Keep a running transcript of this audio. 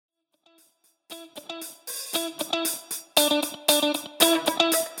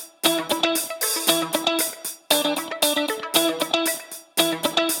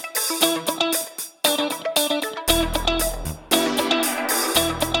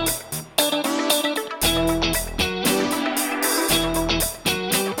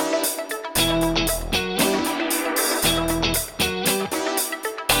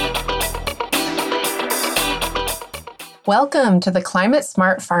Welcome to the Climate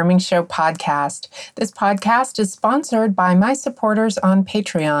Smart Farming Show podcast. This podcast is sponsored by my supporters on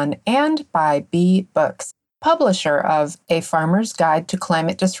Patreon and by Bee Books, publisher of A Farmer's Guide to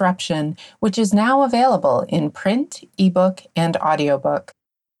Climate Disruption, which is now available in print, ebook, and audiobook.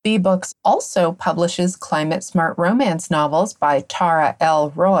 Bee Books also publishes climate smart romance novels by Tara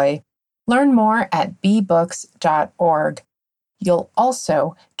L. Roy. Learn more at beebooks.org. You'll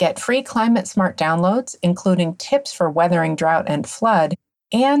also get free climate smart downloads, including tips for weathering drought and flood,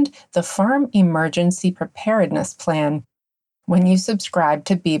 and the Farm Emergency Preparedness Plan. When you subscribe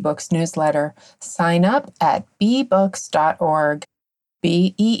to Bee Books newsletter, sign up at beebooks.org,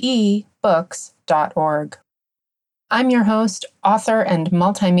 beebooks.org. I'm your host, author, and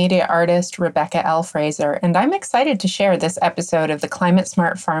multimedia artist, Rebecca L. Fraser, and I'm excited to share this episode of the Climate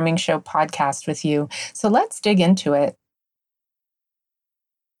Smart Farming Show podcast with you. So let's dig into it.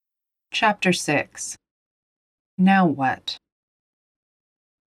 Chapter 6. Now what?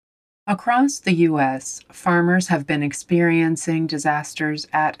 Across the U.S., farmers have been experiencing disasters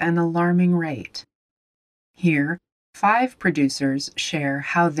at an alarming rate. Here, 5 producers share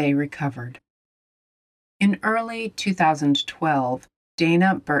how they recovered. In early 2012,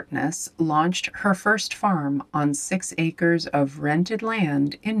 Dana Burtness launched her first farm on 6 acres of rented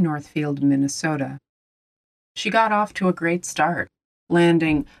land in Northfield, Minnesota. She got off to a great start,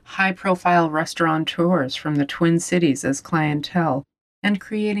 landing high-profile restaurateurs from the Twin Cities as clientele, and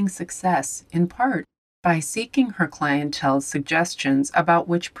creating success in part by seeking her clientele's suggestions about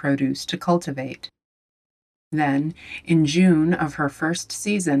which produce to cultivate. Then, in June of her first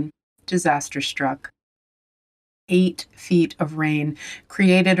season, disaster struck. 8 feet of rain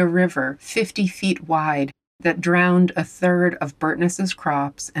created a river 50 feet wide that drowned a third of Burtness's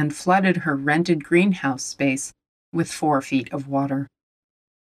crops and flooded her rented greenhouse space with 4 feet of water.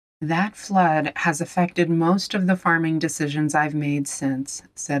 That flood has affected most of the farming decisions I've made since,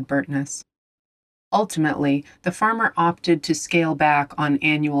 said Burtness. Ultimately, the farmer opted to scale back on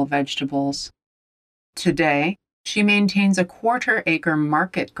annual vegetables. Today, she maintains a 1/4-acre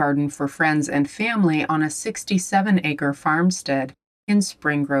market garden for friends and family on a 67-acre farmstead in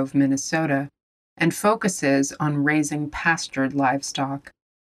Spring Grove, Minnesota, and focuses on raising pastured livestock.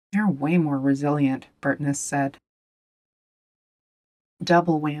 They're way more resilient, Burtness said.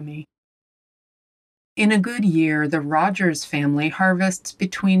 Double whammy. In a good year, the Rogers family harvests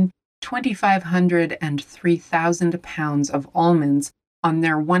between 2,500 and 3,000 pounds of almonds on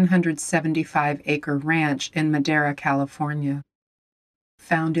their 175-acre ranch in Madera, California.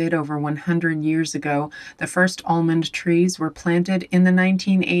 Founded over 100 years ago, the first almond trees were planted in the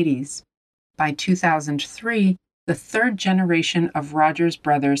 1980s. By 2003, the 3rd generation of Rogers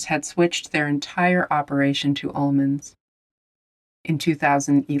brothers had switched their entire operation to almonds. In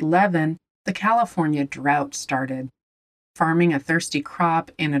 2011, the California drought started. Farming a thirsty crop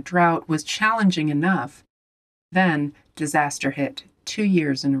in a drought was challenging enough. Then, disaster hit 2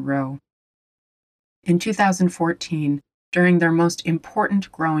 years in a row. In 2014, during their most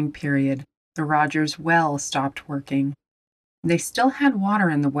important growing period, the Rogers well stopped working. They still had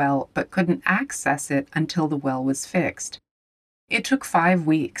water in the well, but couldn't access it until the well was fixed. It took 5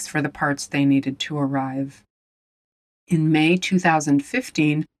 weeks for the parts they needed to arrive. In May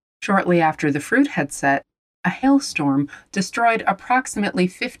 2015, shortly after the fruit had set, a hailstorm destroyed approximately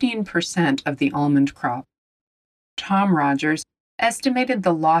 15% of the almond crop. Tom Rogers estimated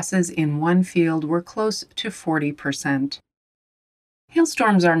the losses in one field were close to 40%.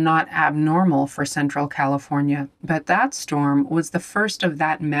 Hailstorms are not abnormal for Central California, but that storm was the first of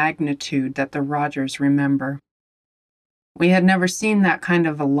that magnitude that the Rogers remember. "We had never seen that kind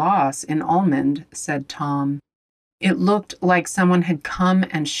of a loss in almond," said Tom. "It looked like someone had come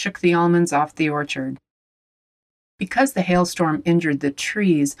and shook the almonds off the orchard." Because the hailstorm injured the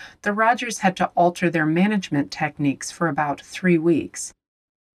trees, the Rogers had to alter their management techniques for about 3 weeks.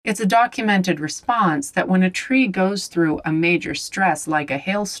 It's a documented response that when a tree goes through a major stress like a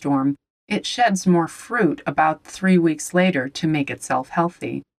hailstorm, it sheds more fruit about 3 weeks later to make itself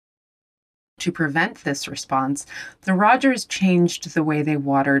healthy. To prevent this response, the Rogers changed the way they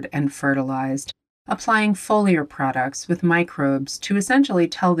watered and fertilized, applying foliar products with microbes to essentially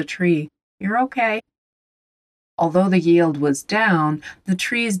tell the tree, "You're okay." Although the yield was down, the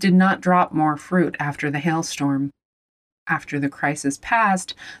trees did not drop more fruit after the hailstorm. After the crisis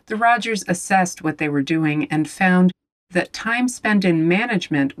passed, the Rogers assessed what they were doing and found that time spent in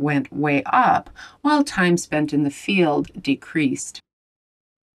management went way up, while time spent in the field decreased.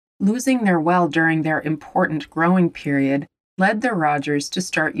 Losing their well during their important growing period led the Rogers to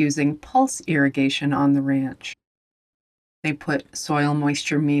start using pulse irrigation on the ranch. They put soil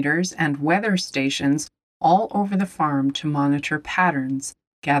moisture meters and weather stations all over the farm to monitor patterns,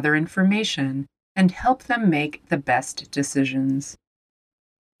 gather information, and help them make the best decisions.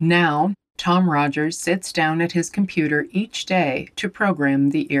 Now, Tom Rogers sits down at his computer each day to program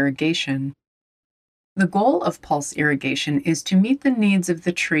the irrigation. The goal of pulse irrigation is to meet the needs of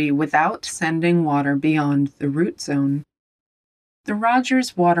the tree without sending water beyond the root zone. The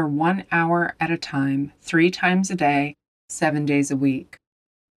Rogers water 1 hour at a time, 3 times a day, 7 days a week.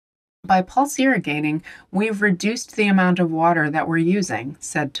 By pulse irrigating, we've reduced the amount of water that we're using,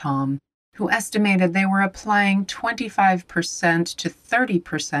 said Tom, who estimated they were applying 25% to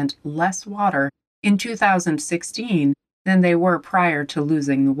 30% less water in 2016 than they were prior to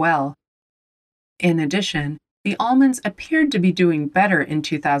losing the well. In addition, the almonds appeared to be doing better in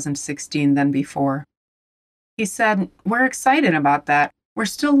 2016 than before. He said, "We're excited about that. We're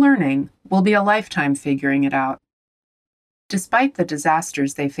still learning. Will be a lifetime figuring it out." Despite the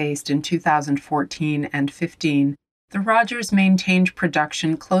disasters they faced in 2014 and 15, the Rogers maintained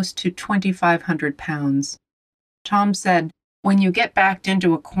production close to 2,500 pounds. Tom said, "When you get backed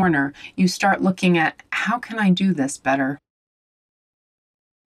into a corner, you start looking at, how can I do this better?"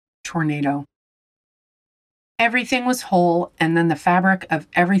 Tornado. Everything was whole, and then the fabric of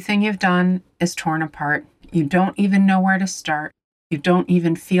everything you've done is torn apart. You don't even know where to start. You don't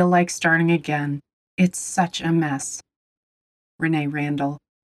even feel like starting again. It's such a mess. Renee Randall.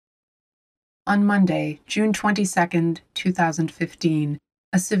 On Monday, June 22, 2015,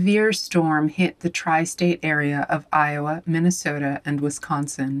 a severe storm hit the tri-state area of Iowa, Minnesota, and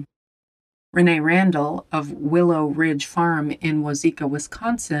Wisconsin. Renee Randall of Willow Ridge Farm in Waukesha,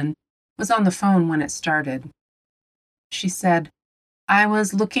 Wisconsin, was on the phone when it started. She said, "I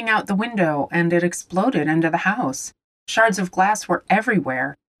was looking out the window and it exploded into the house. Shards of glass were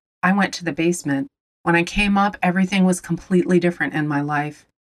everywhere. I went to the basement. When I came up, everything was completely different in my life.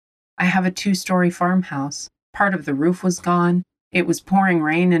 I have a 2-story farmhouse. Part of the roof was gone. It was pouring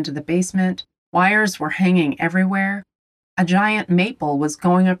rain into the basement. Wires were hanging everywhere. A giant maple was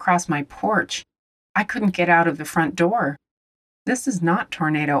going across my porch. I couldn't get out of the front door. This is not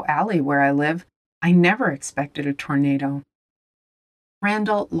Tornado Alley where I live. I never expected a tornado."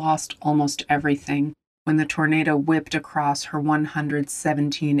 Randall lost almost everything when the tornado whipped across her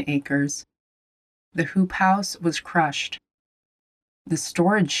 117 acres. The hoop house was crushed. The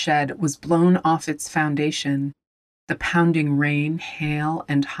storage shed was blown off its foundation. The pounding rain, hail,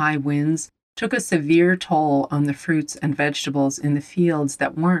 and high winds took a severe toll on the fruits and vegetables in the fields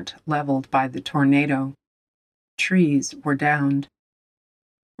that weren't leveled by the tornado. Trees were downed.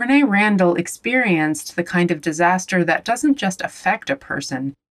 Renee Randall experienced the kind of disaster that doesn't just affect a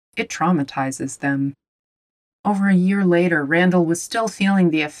person, it traumatizes them. Over a year later, Randall was still feeling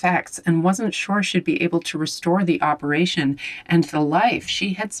the effects and wasn't sure she'd be able to restore the operation and the life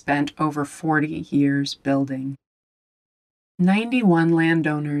she had spent over 40 years building. 91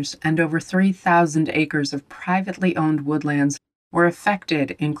 landowners and over 3,000 acres of privately owned woodlands were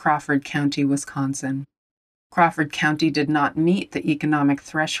affected in Crawford County, Wisconsin. Crawford County did not meet the economic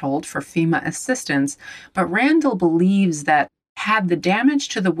threshold for FEMA assistance, but Randall believes that had the damage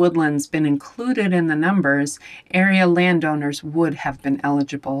to the woodlands been included in the numbers, area landowners would have been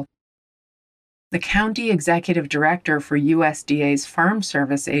eligible. The county executive director for USDA's Farm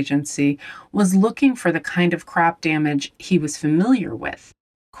Service Agency was looking for the kind of crop damage he was familiar with: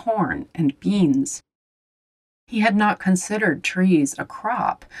 corn and beans. He had not considered trees a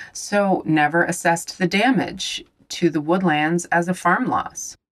crop, so never assessed the damage to the woodlands as a farm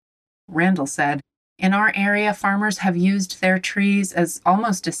loss. Randall said, "In our area, farmers have used their trees as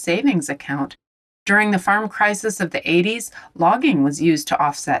almost a savings account. During the farm crisis of the 80s, logging was used to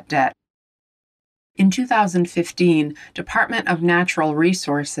offset debt." In 2015, Department of Natural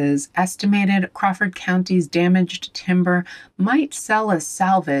Resources estimated Crawford County's damaged timber might sell as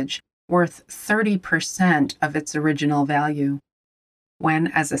salvage, worth 30% of its original value. When,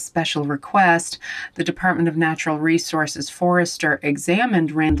 as a special request, the Department of Natural Resources forester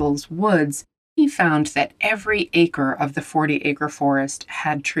examined Randall's woods, he found that every acre of the 40-acre forest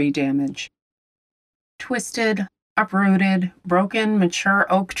had tree damage. Twisted, uprooted, broken, mature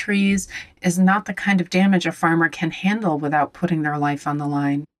oak trees is not the kind of damage a farmer can handle without putting their life on the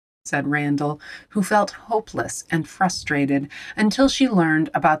line, said Randall, who felt hopeless and frustrated until she learned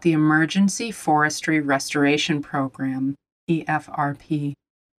about the Emergency Forestry Restoration Program, EFRP.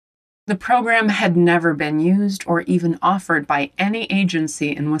 The program had never been used or even offered by any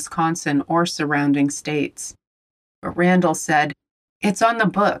agency in Wisconsin or surrounding states. But Randall said, "It's on the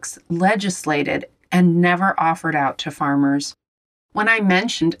books, legislated, and never offered out to farmers." When I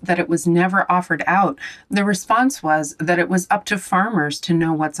mentioned that it was never offered out, the response was that it was up to farmers to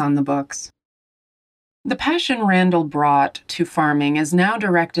know what's on the books. The passion Randall brought to farming is now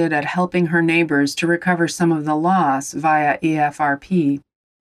directed at helping her neighbors to recover some of the loss via EFRP.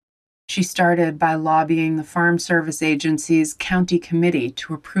 She started by lobbying the Farm Service Agency's county committee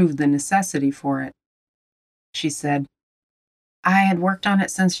to approve the necessity for it. She said, "I had worked on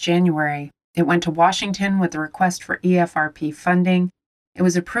it since January. It went to Washington with a request for EFRP funding. It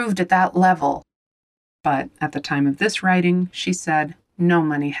was approved at that level. But at the time of this writing," she said, "no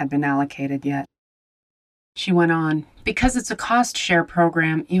money had been allocated yet." She went on, "Because it's a cost share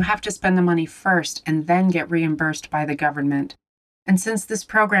program, you have to spend the money first and then get reimbursed by the government. And since this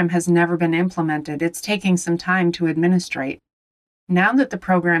program has never been implemented, it's taking some time to administrate. Now that the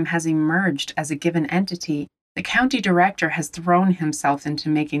program has emerged as a given entity, the county director has thrown himself into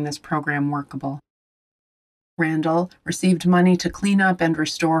making this program workable." Randall received money to clean up and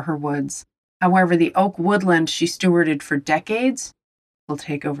restore her woods. However, the oak woodland she stewarded for decades will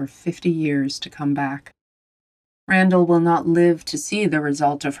take over 50 years to come back. Randall will not live to see the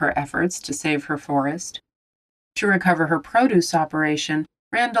result of her efforts to save her forest. To recover her produce operation,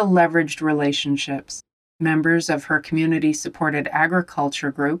 Randall leveraged relationships. Members of her community-supported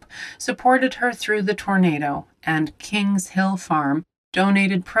agriculture group supported her through the tornado, and Kings Hill Farm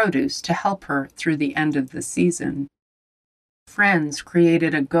donated produce to help her through the end of the season. Friends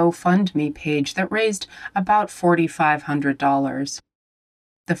created a GoFundMe page that raised about $4,500.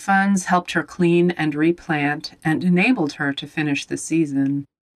 The funds helped her clean and replant and enabled her to finish the season.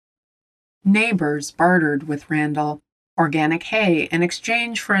 Neighbors bartered with Randall organic hay in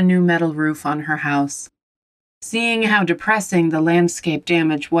exchange for a new metal roof on her house. Seeing how depressing the landscape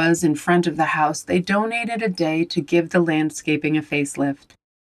damage was in front of the house, they donated a day to give the landscaping a facelift.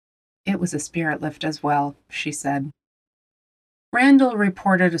 "It was a spirit lift as well," she said. Randall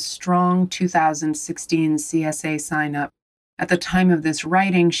reported a strong 2016 CSA sign-up. At the time of this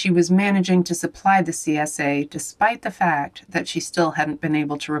writing, she was managing to supply the CSA despite the fact that she still hadn't been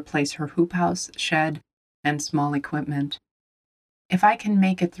able to replace her hoop house, shed, and small equipment. "If I can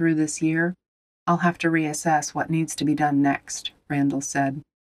make it through this year, I'll have to reassess what needs to be done next," Randall said.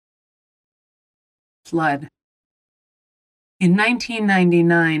 Flood. In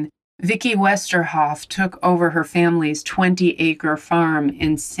 1999, Vicki Westerhoff took over her family's 20-acre farm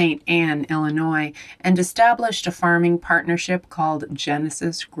in St. Anne, Illinois, and established a farming partnership called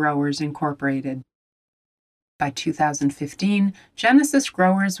Genesis Growers Incorporated. By 2015, Genesis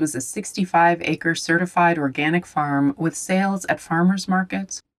Growers was a 65-acre certified organic farm with sales at farmers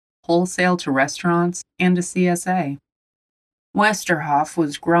markets, wholesale to restaurants, and a CSA. Westerhoff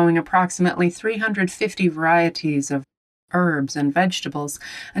was growing approximately 350 varieties of herbs and vegetables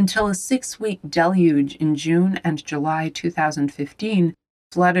until a 6-week deluge in June and July 2015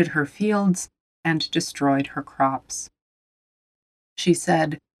 flooded her fields and destroyed her crops. She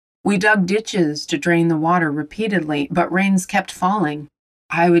said, "We dug ditches to drain the water repeatedly, but rains kept falling.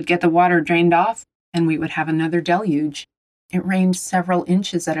 I would get the water drained off, and we would have another deluge. It rained several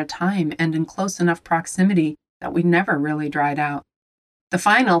inches at a time and in close enough proximity that we never really dried out. The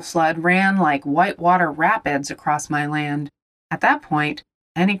final flood ran like whitewater rapids across my land. At that point,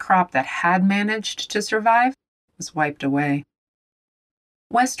 any crop that had managed to survive was wiped away."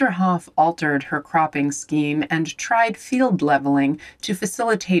 Westerhoff altered her cropping scheme and tried field leveling to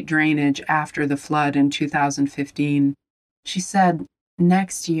facilitate drainage after the flood in 2015. She said,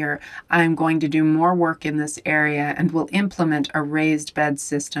 "Next year, I am going to do more work in this area and will implement a raised bed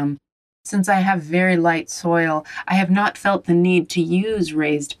system. Since I have very light soil, I have not felt the need to use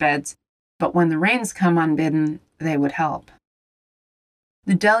raised beds, but when the rains come unbidden, they would help."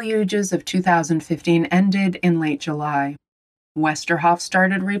 The deluges of 2015 ended in late July. Westerhoff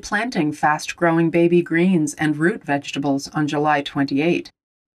started replanting fast-growing baby greens and root vegetables on July 28.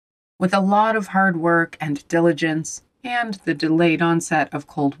 With a lot of hard work and diligence, and the delayed onset of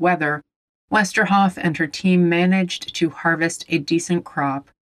cold weather, Westerhoff and her team managed to harvest a decent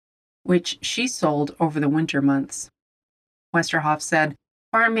crop, which she sold over the winter months. Westerhoff said,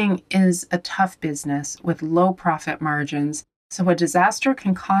 "Farming is a tough business with low profit margins, so a disaster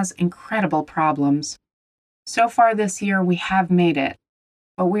can cause incredible problems. So far this year, we have made it,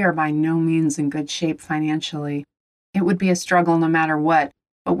 but we are by no means in good shape financially. It would be a struggle no matter what,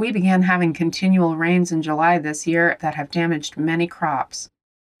 but we began having continual rains in July this year that have damaged many crops.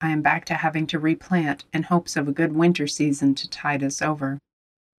 I am back to having to replant in hopes of a good winter season to tide us over."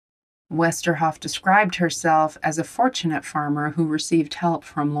 Westerhoff described herself as a fortunate farmer who received help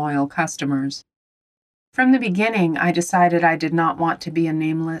from loyal customers. "From the beginning, I decided I did not want to be a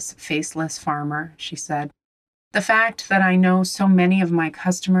nameless, faceless farmer," she said. "The fact that I know so many of my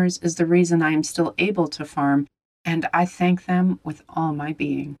customers is the reason I am still able to farm, and I thank them with all my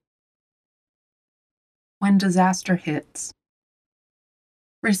being." when disaster hits.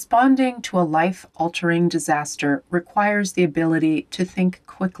 Responding to a life-altering disaster requires the ability to think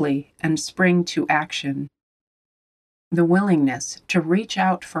quickly and spring to action. The willingness to reach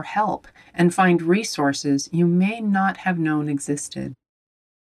out for help and find resources you may not have known existed.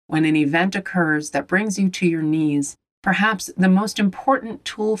 When an event occurs that brings you to your knees, perhaps the most important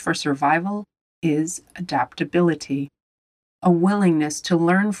tool for survival is adaptability, a willingness to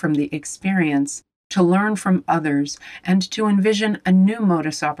learn from the experience, to learn from others, and to envision a new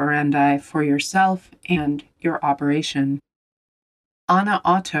modus operandi for yourself and your operation. Anna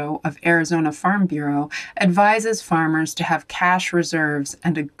Otto of Arizona Farm Bureau advises farmers to have cash reserves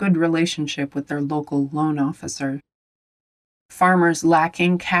and a good relationship with their local loan officer. Farmers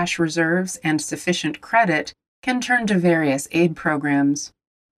lacking cash reserves and sufficient credit can turn to various aid programs.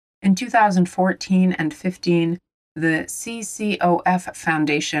 In 2014 and 15, the CCOF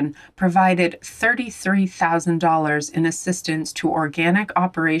Foundation provided $33,000 in assistance to organic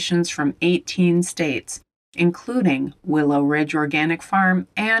operations from 18 states, including Willow Ridge Organic Farm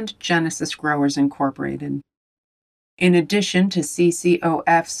and Genesis Growers Incorporated. In addition to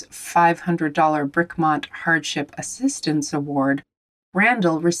CCOF's $500 Brickmont Hardship Assistance Award,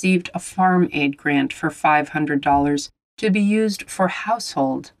 Randall received a farm aid grant for $500 to be used for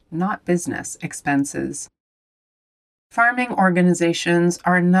household, not business, expenses. Farming organizations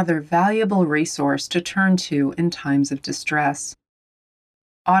are another valuable resource to turn to in times of distress.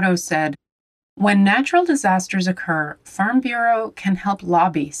 Otto said, "When natural disasters occur, Farm Bureau can help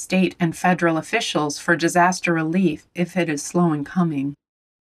lobby state and federal officials for disaster relief if it is slow in coming."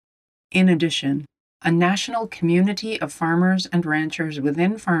 In addition, a national community of farmers and ranchers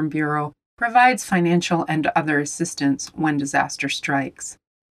within Farm Bureau provides financial and other assistance when disaster strikes.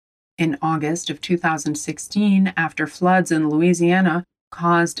 In August of 2016, after floods in Louisiana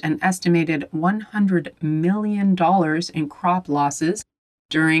caused an estimated $100 million in crop losses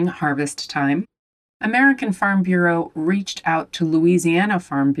during harvest time, American Farm Bureau reached out to Louisiana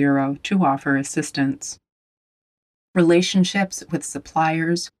Farm Bureau to offer assistance. Relationships with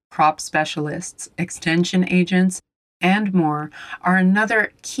suppliers, crop specialists, extension agents, and more are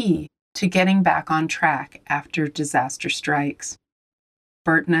another key to getting back on track after disaster strikes.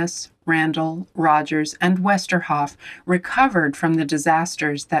 Burtness, Randall, Rogers, and Westerhoff recovered from the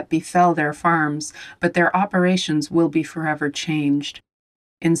disasters that befell their farms, but their operations will be forever changed.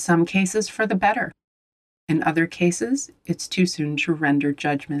 In some cases for the better. In other cases, it's too soon to render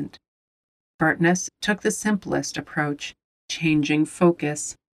judgment. Burtness took the simplest approach, changing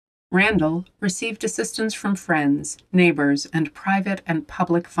focus. Randall received assistance from friends, neighbors, and private and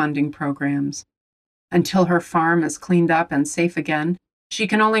public funding programs. Until her farm is cleaned up and safe again, she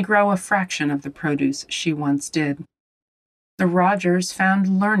can only grow a fraction of the produce she once did. The Rogers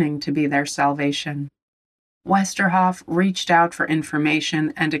found learning to be their salvation. Westerhoff reached out for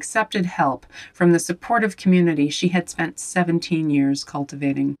information and accepted help from the supportive community she had spent 17 years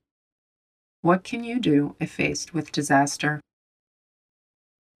cultivating. What can you do if faced with disaster?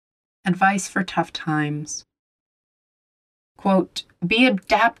 Advice for tough times. Quote, "Be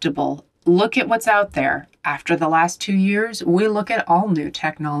adaptable. Look at what's out there. After the last 2 years, we look at all new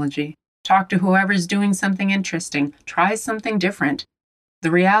technology. Talk to whoever's doing something interesting. Try something different.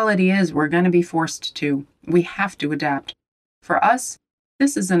 The reality is we're going to be forced to. We have to adapt. For us,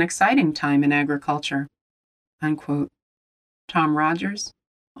 this is an exciting time in agriculture." Unquote. Tom Rogers,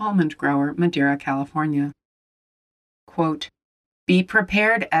 almond grower, Madera, California. Quote, "Be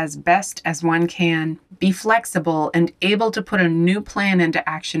prepared as best as one can. Be flexible and able to put a new plan into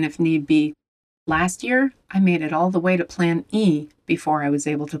action if need be. Last year, I made it all the way to Plan E before I was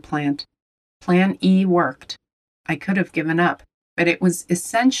able to plant. Plan E worked. I could have given up, but it was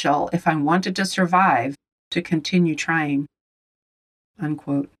essential if I wanted to survive to continue trying."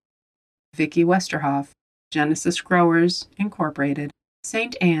 Unquote. Vicki Westerhoff, Genesis Growers Incorporated,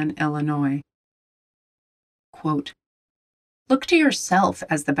 St. Anne, Illinois. Quote, "Look to yourself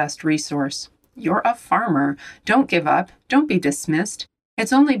as the best resource. You're a farmer. Don't give up. Don't be dismissed.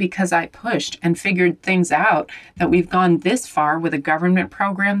 It's only because I pushed and figured things out that we've gone this far with a government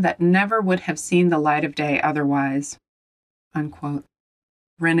program that never would have seen the light of day otherwise." Unquote.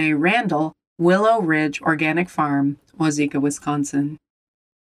 Renee Randall, Willow Ridge Organic Farm, Wazeeka, Wisconsin.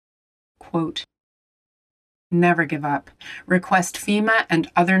 Quote, "Never give up. Request FEMA and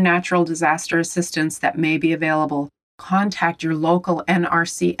other natural disaster assistance that may be available. Contact your local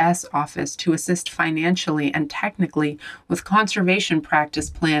NRCS office to assist financially and technically with conservation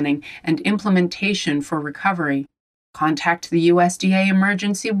practice planning and implementation for recovery. Contact the USDA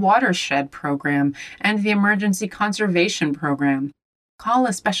Emergency Watershed Program and the Emergency Conservation Program. Call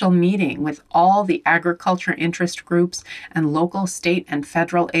a special meeting with all the agriculture interest groups and local, state, and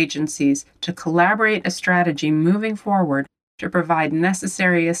federal agencies to collaborate a strategy moving forward to provide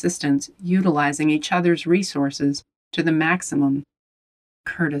necessary assistance utilizing each other's resources to the maximum.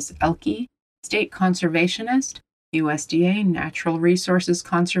 Curtis Elke, State Conservationist, USDA Natural Resources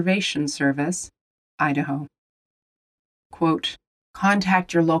Conservation Service, Idaho. Quote,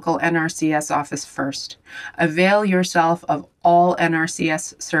 contact your local NRCS office first. Avail yourself of all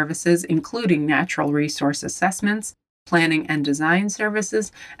NRCS services, including natural resource assessments, planning and design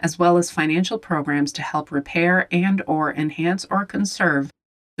services, as well as financial programs to help repair and/or enhance or conserve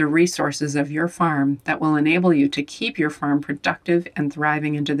the resources of your farm that will enable you to keep your farm productive and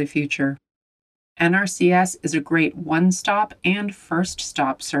thriving into the future. NRCS is a great one-stop and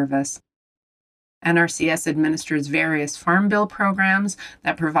first-stop service. NRCS administers various Farm Bill programs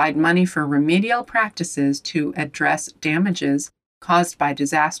that provide money for remedial practices to address damages caused by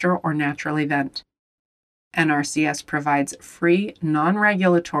disaster or natural event. NRCS provides free,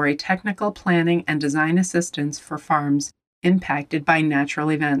 non-regulatory technical planning and design assistance for farms impacted by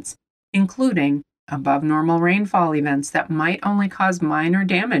natural events, including above normal rainfall events that might only cause minor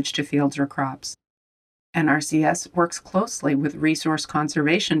damage to fields or crops. NRCS works closely with resource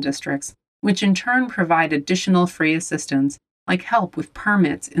conservation districts, which in turn provide additional free assistance, like help with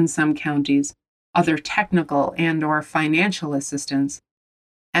permits in some counties, other technical and/or financial assistance.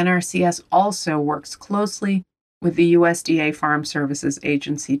 NRCS also works closely with the USDA Farm Services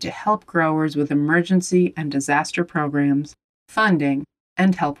Agency to help growers with emergency and disaster programs, funding,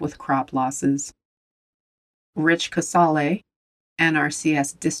 and help with crop losses. Rich Casale,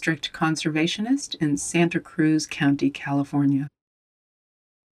 NRCS District Conservationist in Santa Cruz County, California.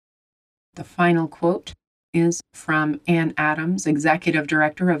 The final quote is from Ann Adams, Executive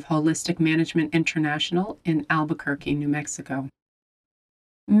Director of Holistic Management International in Albuquerque, New Mexico.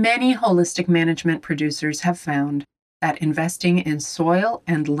 Many holistic management producers have found that investing in soil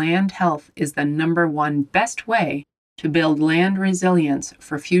and land health is the number one best way to build land resilience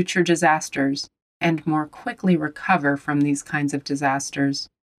for future disasters and more quickly recover from these kinds of disasters.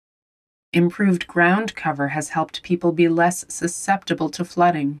 Improved ground cover has helped people be less susceptible to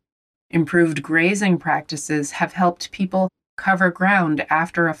flooding. Improved grazing practices have helped people cover ground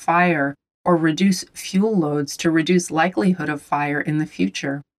after a fire or reduce fuel loads to reduce likelihood of fire in the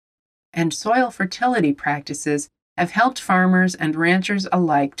future. And soil fertility practices have helped farmers and ranchers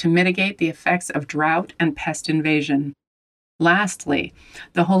alike to mitigate the effects of drought and pest invasion. Lastly,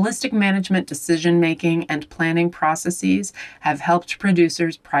 the holistic management decision-making and planning processes have helped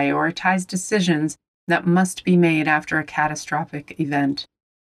producers prioritize decisions that must be made after a catastrophic event.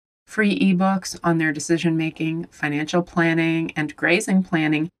 Free ebooks on their decision-making, financial planning, and grazing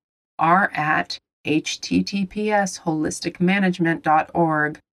planning are at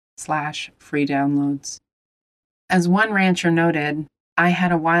https://holisticmanagement.org/free downloads. As one rancher noted, I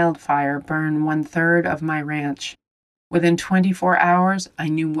had a wildfire burn 1/3 of my ranch. Within 24 hours, I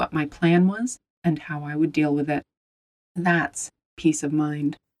knew what my plan was and how I would deal with it. That's peace of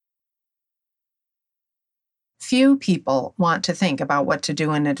mind. Few people want to think about what to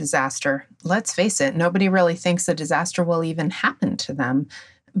do in a disaster. Let's face it, nobody really thinks a disaster will even happen to them.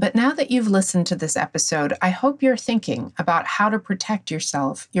 But now that you've listened to this episode, I hope you're thinking about how to protect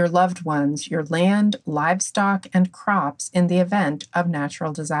yourself, your loved ones, your land, livestock, and crops in the event of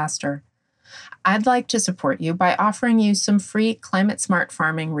natural disaster. I'd like to support you by offering you some free climate-smart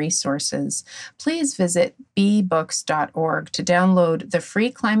farming resources. Please visit bbooks.org to download the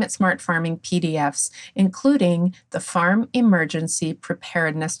free climate-smart farming PDFs, including the Farm Emergency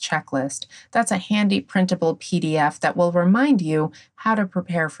Preparedness Checklist. That's a handy printable PDF that will remind you how to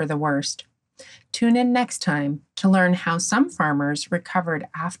prepare for the worst. Tune in next time to learn how some farmers recovered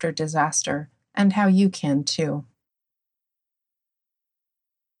after disaster and how you can too.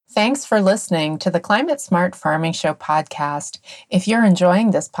 Thanks for listening to the Climate Smart Farming Show podcast. If you're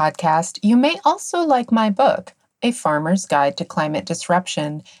enjoying this podcast, you may also like my book, A Farmer's Guide to Climate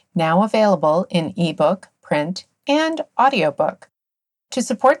Disruption, now available in ebook, print, and audiobook. To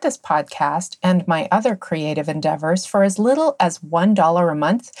support this podcast and my other creative endeavors for as little as $1 a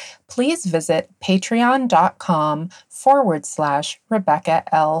month, please visit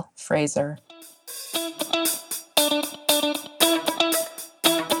patreon.com/Rebecca L. Fraser.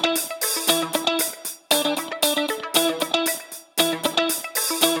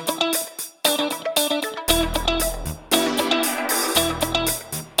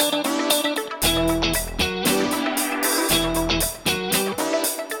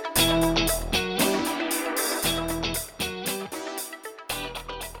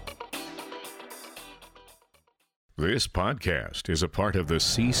 This podcast is a part of the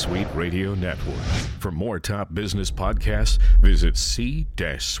C-Suite Radio Network. For more top business podcasts, visit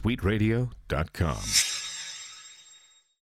c-suiteradio.com.